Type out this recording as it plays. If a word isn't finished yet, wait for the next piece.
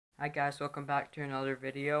Hi guys, welcome back to another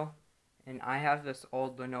video. And I have this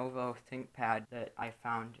old Lenovo ThinkPad that I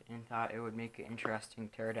found and thought it would make an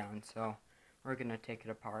interesting teardown, so we're going to take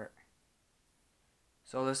it apart.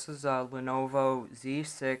 So this is a Lenovo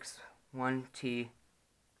Z61T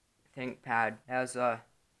ThinkPad. It has a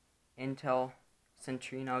Intel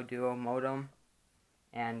Centrino Duo modem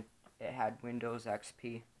and it had Windows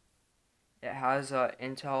XP. It has a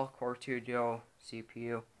Intel Core 2 Duo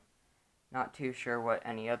CPU. Not too sure what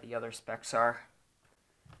any of the other specs are,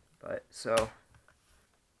 but so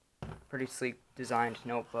pretty sleek designed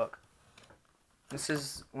notebook. This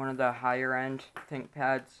is one of the higher end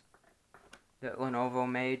ThinkPads that Lenovo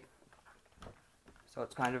made, so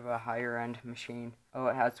it's kind of a higher end machine. Oh,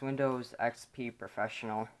 it has Windows XP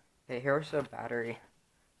Professional. Okay, here's the battery.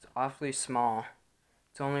 It's awfully small.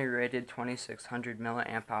 It's only rated 2600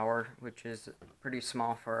 milliamp hour, which is pretty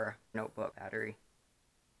small for a notebook battery.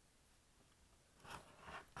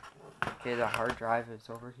 Okay, the hard drive is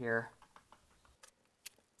over here.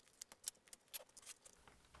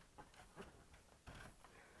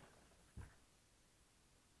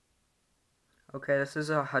 Okay, this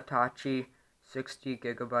is a Hitachi 60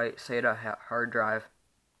 gigabyte SATA hard drive.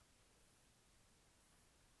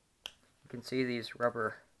 You can see these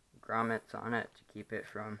rubber grommets on it to keep it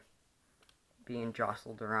from being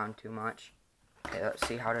jostled around too much. Okay, let's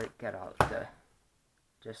see how to get out the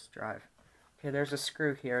disk drive. Okay, there's a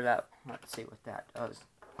screw here that, let's see what that does.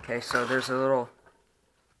 Okay, so there's a little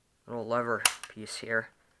lever piece here.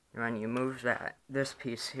 And when you move that, this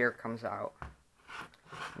piece here comes out.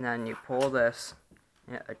 And then you pull this,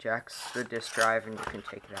 and it ejects the disk drive and you can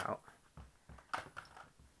take it out.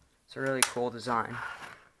 It's a really cool design.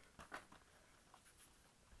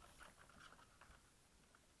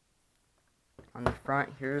 On the front,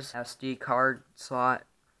 here's SD card slot.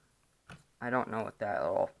 I don't know what that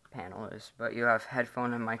little panel is, but you have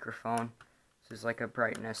headphone and microphone. This is like a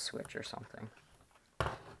brightness switch or something. You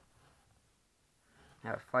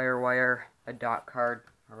have FireWire, a dot card,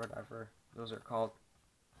 or whatever those are called,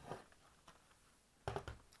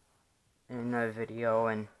 and a video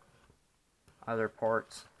and other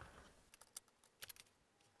ports.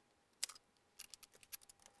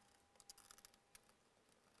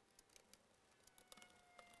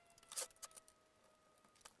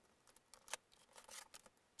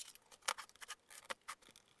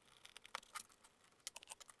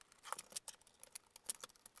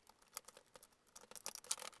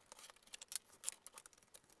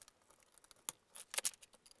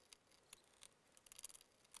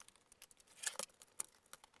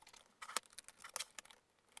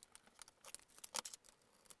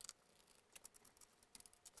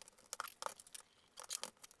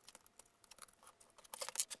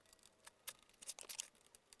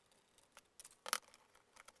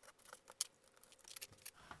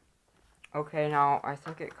 Okay, now I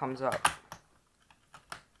think it comes up.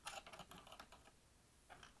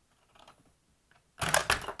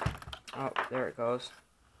 Oh, there it goes.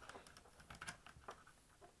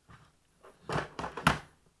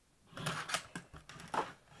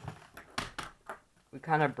 We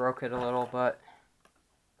kind of broke it a little, but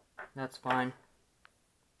that's fine.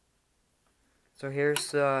 So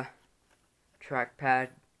here's the trackpad.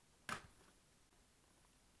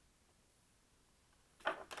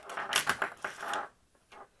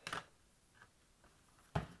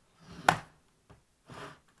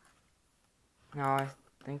 Now I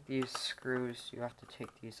think these screws, you have to take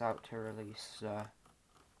these out to release the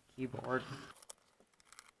keyboard.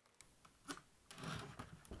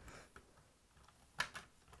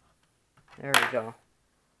 There we go.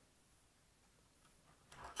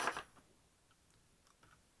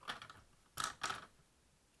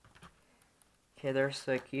 Okay, there's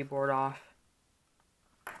the keyboard off.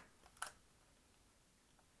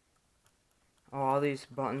 Oh, all these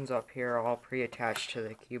buttons up here are all pre-attached to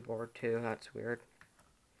the keyboard too. That's weird.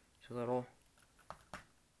 There's a little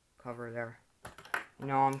cover there. You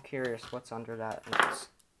know, I'm curious what's under that. Let's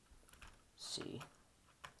see.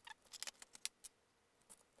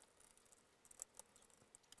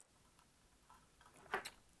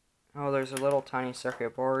 Oh, there's a little tiny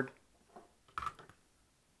circuit board.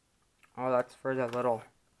 Oh, that's for the little,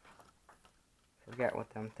 forget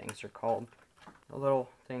what them things are called. The little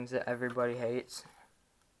things that everybody hates.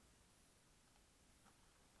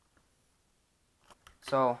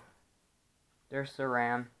 So, there's the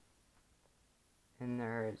RAM. And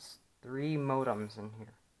there's 3 modems in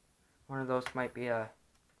here. One of those might be a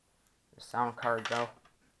sound card though.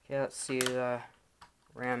 Okay, let's see the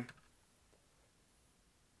RAM.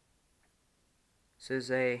 This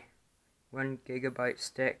is a 1 gigabyte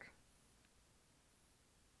stick.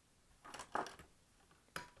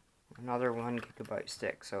 another 1 GB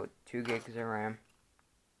stick, so 2 gigs of RAM.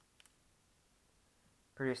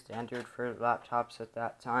 Pretty standard for laptops at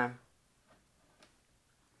that time.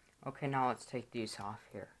 Okay, now let's take these off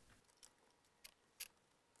here.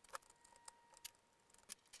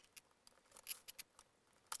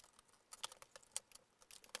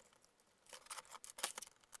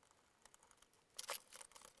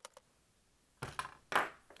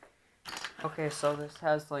 Okay, so this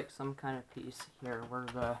has like some kind of piece here where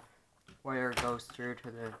the wire goes through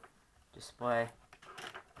to the display.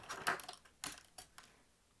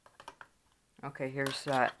 Okay, here's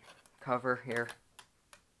that cover here.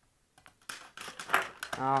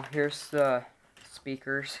 Now here's the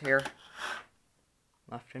speakers here,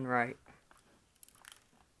 left and right.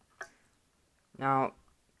 Now,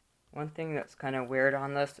 one thing that's kind of weird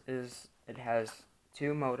on this is it has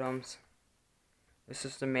 2 modems. This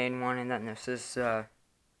is the main one, and then this is the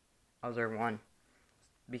other one,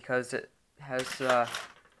 because it has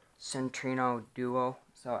Centrino Duo,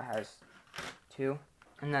 so it has 2.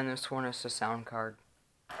 And then this one is the sound card.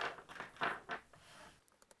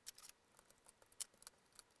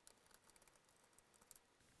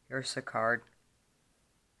 Here's the card.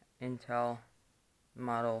 Intel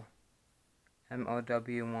model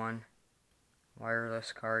MOW1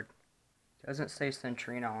 wireless card. Doesn't say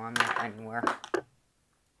Centrino on it anywhere.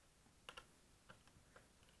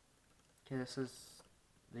 Okay, this is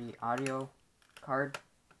the audio card.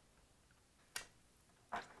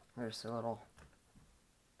 There's a little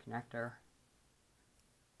connector.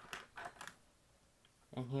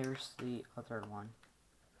 And here's the other one.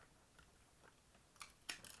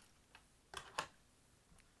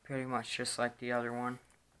 Pretty much just like the other one.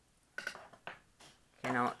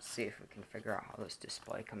 Okay, now let's see if we can figure out how this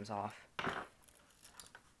display comes off.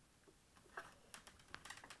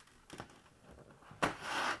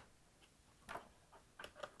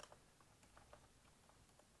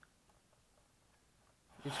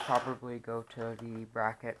 These probably go to the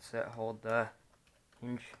brackets that hold the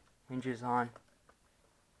hinges on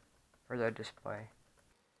for the display.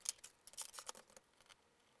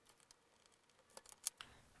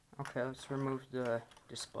 Okay, let's remove the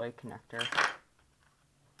display connector.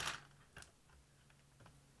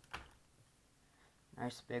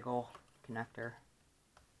 Nice big ol' connector.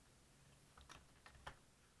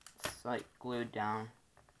 It's like glued down.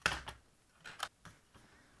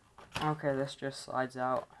 Okay, this just slides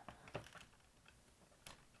out.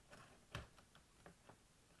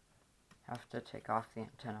 Have to take off the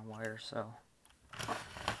antenna wire, so.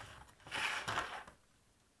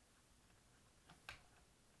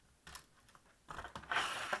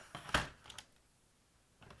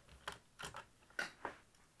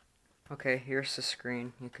 Okay, here's the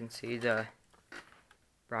screen. You can see the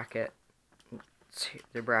bracket.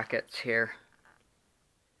 The brackets here.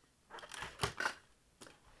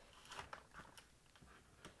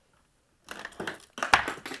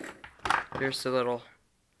 There's the little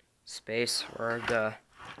space where the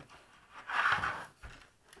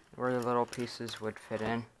little pieces would fit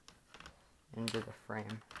into the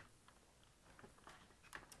frame.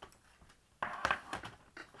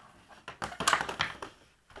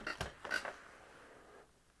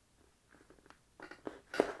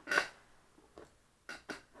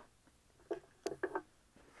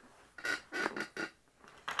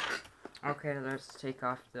 Okay, let's take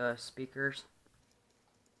off the speakers.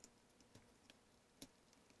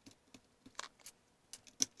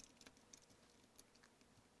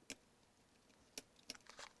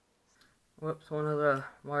 Whoops, one of the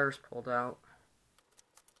wires pulled out.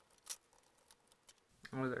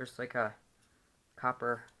 Oh, there's like a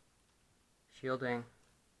copper shielding.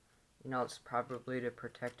 You know, it's probably to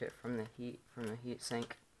protect it from the heat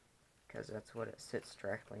sink, because that's what it sits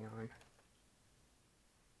directly on.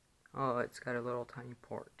 Oh, it's got a little tiny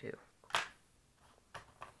port too.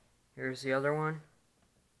 Here's the other one.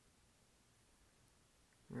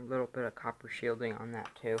 A little bit of copper shielding on that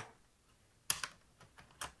too.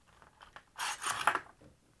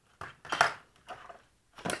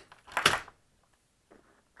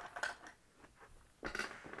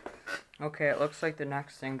 Okay, it looks like the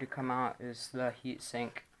next thing to come out is the heat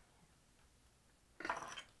sink.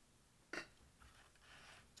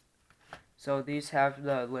 So these have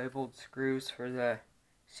the labeled screws for the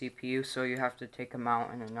CPU, so you have to take them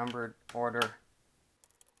out in a numbered order.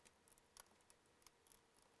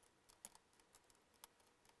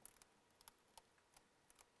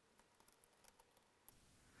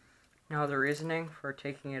 Now the reasoning for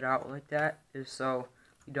taking it out like that is so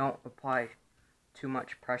you don't apply too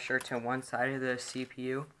much pressure to one side of the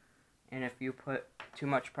CPU, and if you put too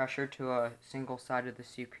much pressure to a single side of the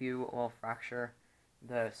CPU, it will fracture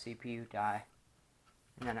the CPU die,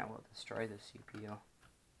 and then it will destroy the CPU.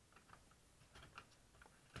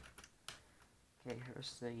 Okay,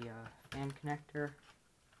 here's the fan connector.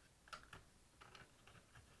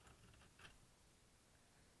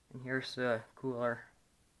 And here's the cooler.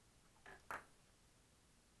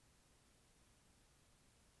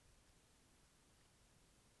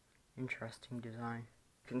 Interesting design.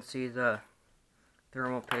 You can see the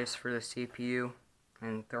thermal paste for the CPU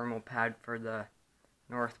and thermal pad for the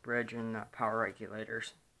north bridge and the power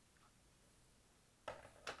regulators.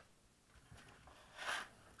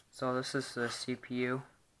 So this is the CPU.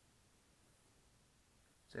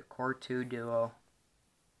 It's a Core 2 Duo.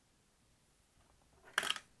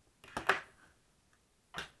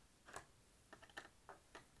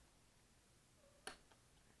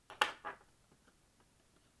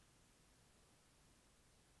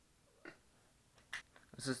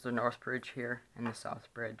 This is the north bridge here and the south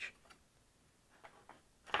bridge.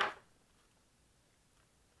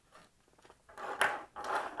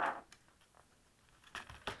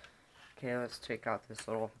 Okay, let's take out this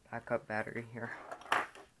little backup battery here.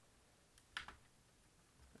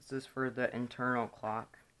 This is for the internal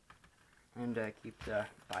clock and to keep the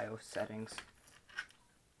BIOS settings.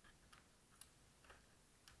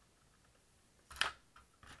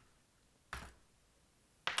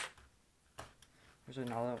 There's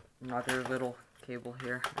another little cable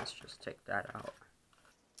here. Let's just take that out.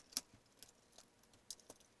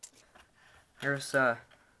 Here's the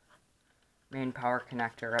main power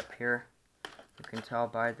connector up here. You can tell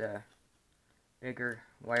by the bigger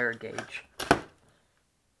wire gauge.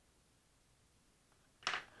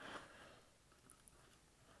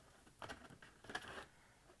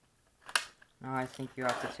 Now I think you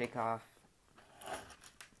have to take off a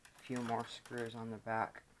few more screws on the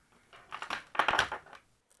back.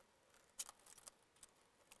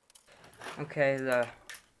 Okay, the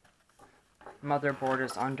motherboard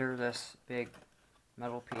is under this big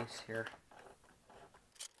metal piece here.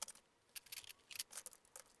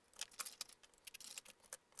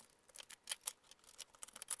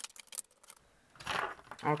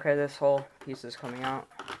 Okay, this whole piece is coming out.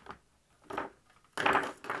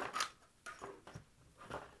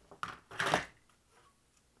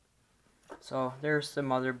 So there's the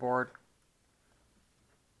motherboard.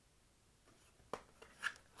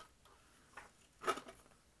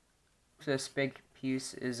 This big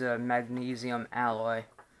piece is a magnesium alloy.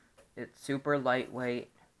 It's super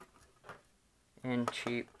lightweight and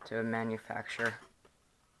cheap to manufacture.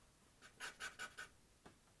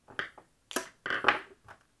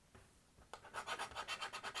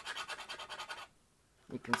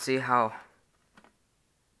 You can see how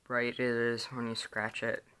bright it is when you scratch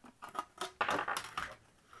it.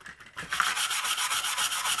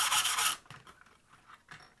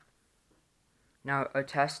 Now, a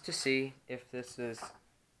test to see if this is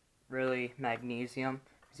really magnesium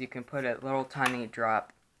is you can put a little tiny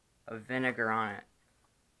drop of vinegar on it.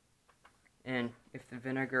 And if the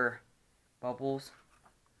vinegar bubbles,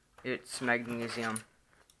 it's magnesium.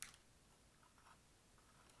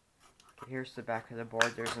 Okay, here's the back of the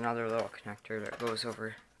board. There's another little connector that goes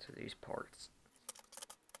over to these ports.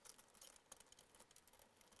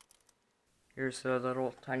 Here's the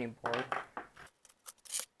little tiny board.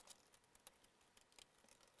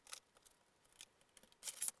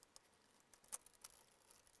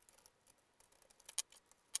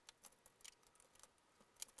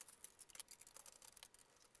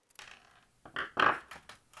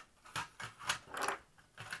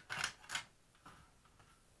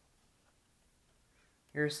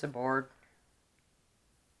 Here's the board.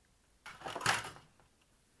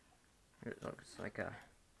 It looks like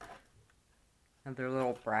another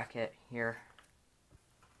little bracket here.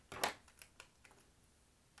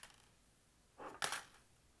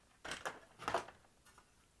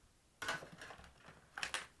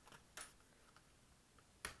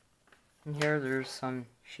 And here there's some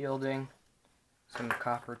shielding, some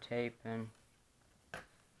copper tape, and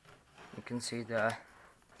you can see the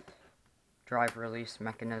drive release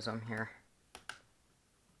mechanism here.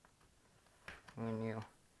 When you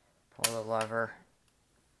pull the lever,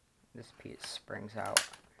 this piece springs out.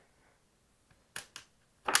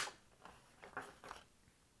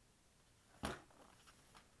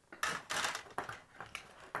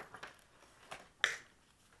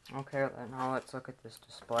 Okay, now let's look at this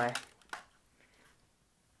display.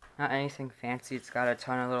 Not anything fancy, it's got a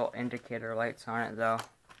ton of little indicator lights on it though.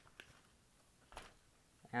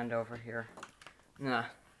 And over here, the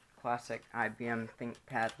classic IBM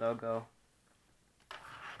ThinkPad logo.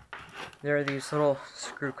 There are these little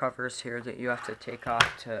screw covers here that you have to take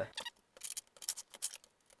off to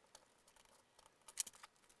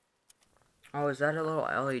Oh, is that a little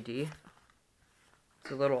LED?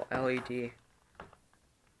 It's a little LED.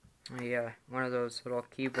 Yeah, one of those little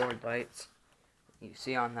keyboard lights you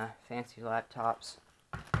see on the fancy laptops.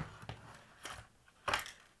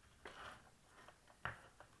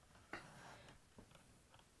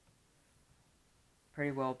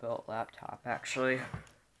 Pretty well built laptop, actually.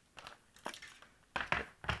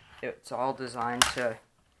 It's all designed to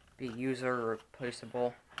be user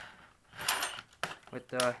replaceable with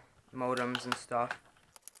the modems and stuff.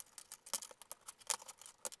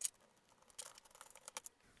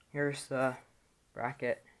 Here's the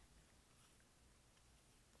bracket.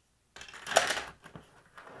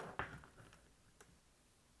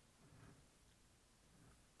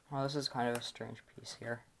 Oh, this is kind of a strange piece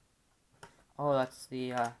here. Oh, that's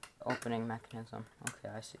the opening mechanism.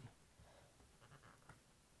 Okay, I see.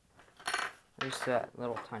 There's that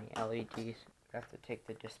little tiny LED. You have to take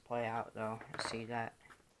the display out though to see that.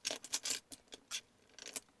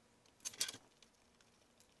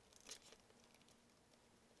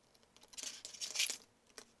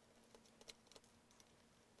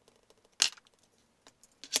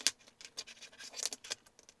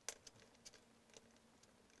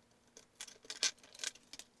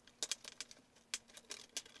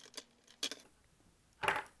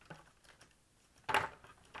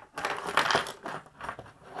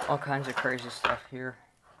 All kinds of crazy stuff here.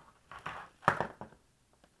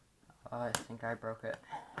 I think I broke it.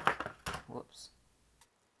 Whoops.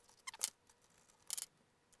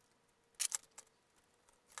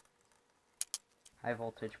 High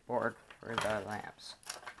voltage board for the lamps.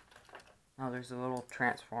 Now there's a little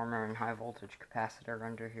transformer and high voltage capacitor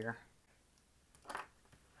under here.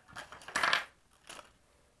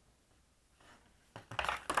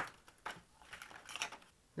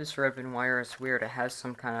 This ribbon wire is weird. It has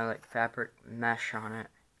some kind of like fabric mesh on it.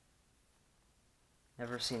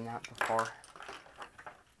 Never seen that before.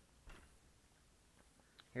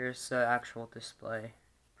 Here's the actual display.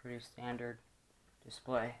 Pretty standard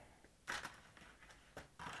display.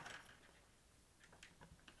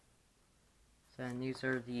 Then these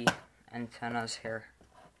are the antennas here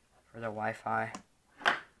for the Wi-Fi.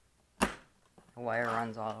 The wire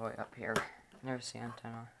runs all the way up here. There's the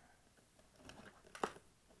antenna.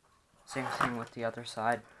 Same thing with the other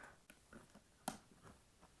side.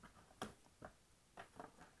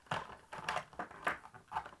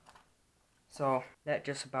 So that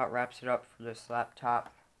just about wraps it up for this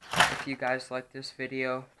laptop. If you guys like this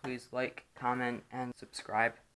video, please like, comment, and subscribe.